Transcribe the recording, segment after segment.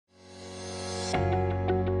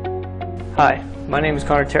Hi, my name is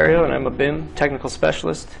Connor Terrio and I'm a BIM technical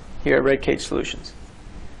specialist here at Red Cage Solutions.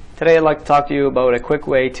 Today I'd like to talk to you about a quick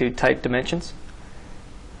way to type dimensions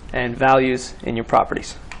and values in your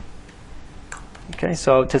properties. Okay,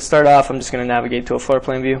 so to start off, I'm just going to navigate to a floor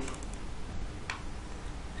plan view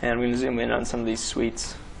and I'm going to zoom in on some of these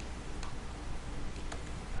suites.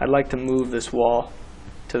 I'd like to move this wall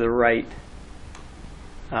to the right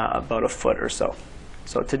about a foot or so.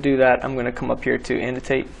 So to do that, I'm going to come up here to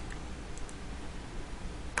Annotate.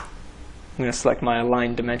 I'm going to select my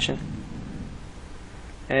align dimension,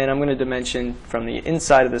 and I'm going to dimension from the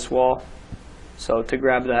inside of this wall. So to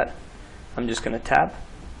grab that, I'm just going to tab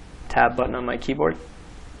button on my keyboard.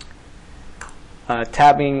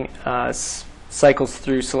 Tabbing cycles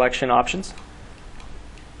through selection options,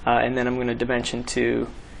 and then I'm going to dimension to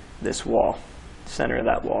this wall, center of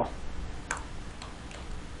that wall.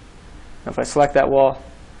 Now if I select that wall,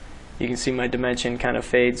 you can see my dimension kind of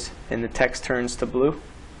fades and the text turns to blue.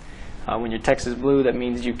 When your text is blue, that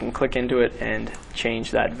means you can click into it and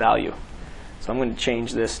change that value. So I'm going to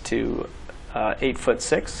change this to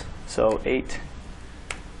 8'6", so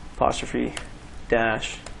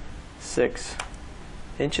 8'-6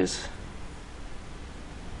 inches,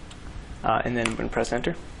 and then I'm going to press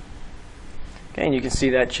enter. Okay, and you can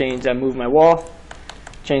see that change. I moved my wall,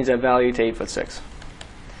 change that value to 8'6".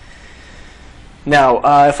 Now,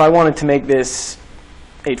 if I wanted to make this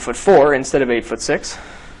 8'4" instead of 8'6",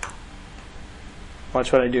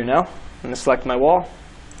 watch what I do now. I'm going to select my wall,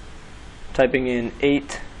 typing in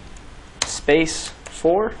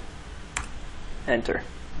 8'4", enter.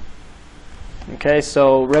 Okay,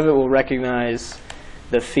 so Revit will recognize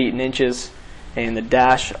the feet and inches, and the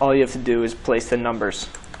dash, all you have to do is place the numbers.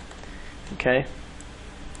 Okay,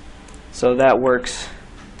 so that works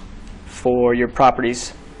for your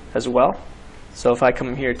properties as well. So if I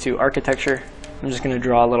come here to architecture, I'm just going to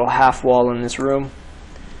draw a little half wall in this room.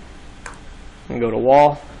 I'm going to go to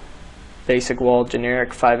wall, basic wall,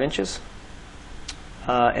 generic, 5 inches.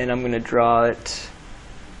 And I'm going to draw it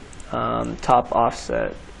top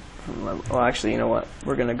offset. Well, actually, you know what?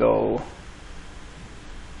 We're going to go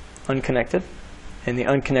unconnected. And the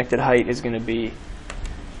unconnected height is going to be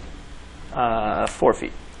 4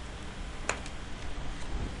 feet.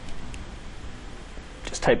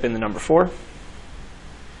 Just type in the number 4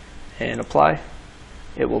 and apply.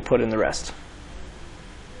 It will put in the rest.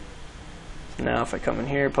 Now if I come in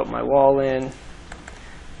here, put my wall in,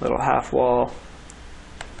 little half wall.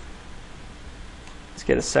 Let's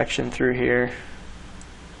get a section through here.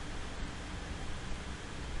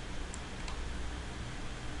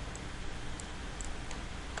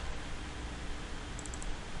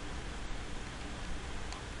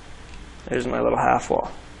 There's my little half wall.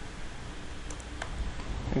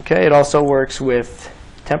 Okay, it also works with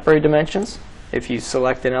temporary dimensions. If you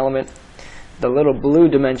select an element, the little blue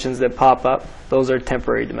dimensions that pop up, those are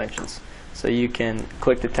temporary dimensions. So you can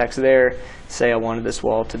click the text there, say I wanted this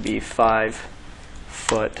wall to be 5'6.5".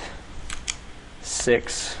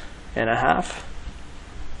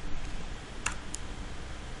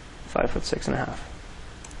 5'6.5".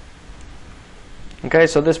 Okay,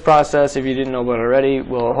 so this process, if you didn't know about it already,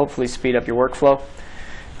 will hopefully speed up your workflow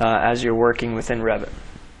as you're working within Revit.